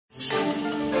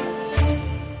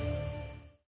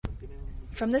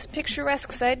From this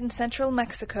picturesque site in central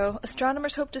Mexico,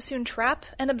 astronomers hope to soon trap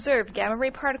and observe gamma-ray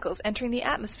particles entering the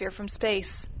atmosphere from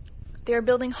space. They are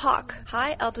building HAWK,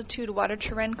 High-Altitude Water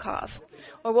Cherenkov,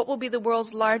 or what will be the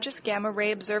world's largest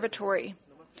gamma-ray observatory.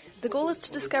 The goal is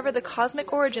to discover the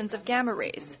cosmic origins of gamma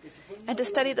rays, and to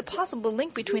study the possible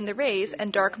link between the rays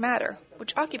and dark matter,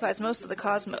 which occupies most of the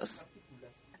cosmos.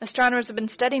 Astronomers have been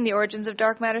studying the origins of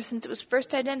dark matter since it was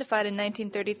first identified in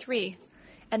 1933,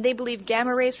 and they believe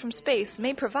gamma rays from space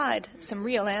may provide some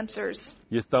real answers.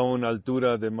 Y está a una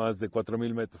altura de más de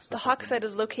 4,000 metros. The HAWK site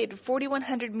is located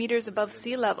 4,100 meters above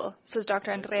sea level, says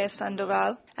Dr. Andres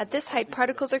Sandoval. At this height,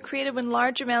 particles are created when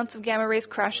large amounts of gamma rays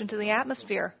crash into the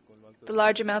atmosphere. The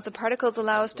large amounts of particles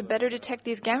allow us to better detect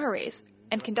these gamma rays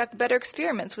and conduct better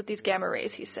experiments with these gamma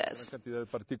rays, he says. The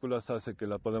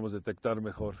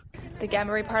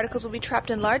gamma ray particles will be trapped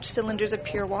in large cylinders of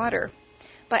pure water.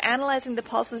 By analyzing the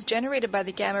pulses generated by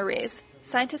the gamma rays,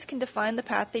 scientists can define the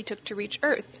path they took to reach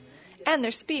Earth and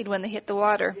their speed when they hit the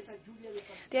water.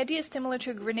 The idea is similar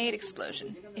to a grenade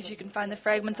explosion. If you can find the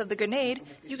fragments of the grenade,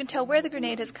 you can tell where the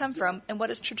grenade has come from and what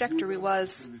its trajectory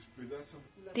was.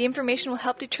 The information will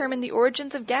help determine the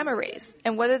origins of gamma rays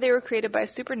and whether they were created by a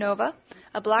supernova,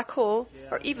 a black hole,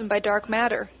 or even by dark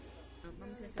matter.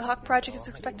 The HAWK project is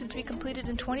expected to be completed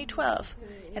in 2012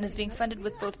 and is being funded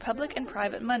with both public and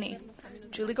private money.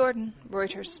 Julie Gordon,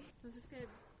 Reuters.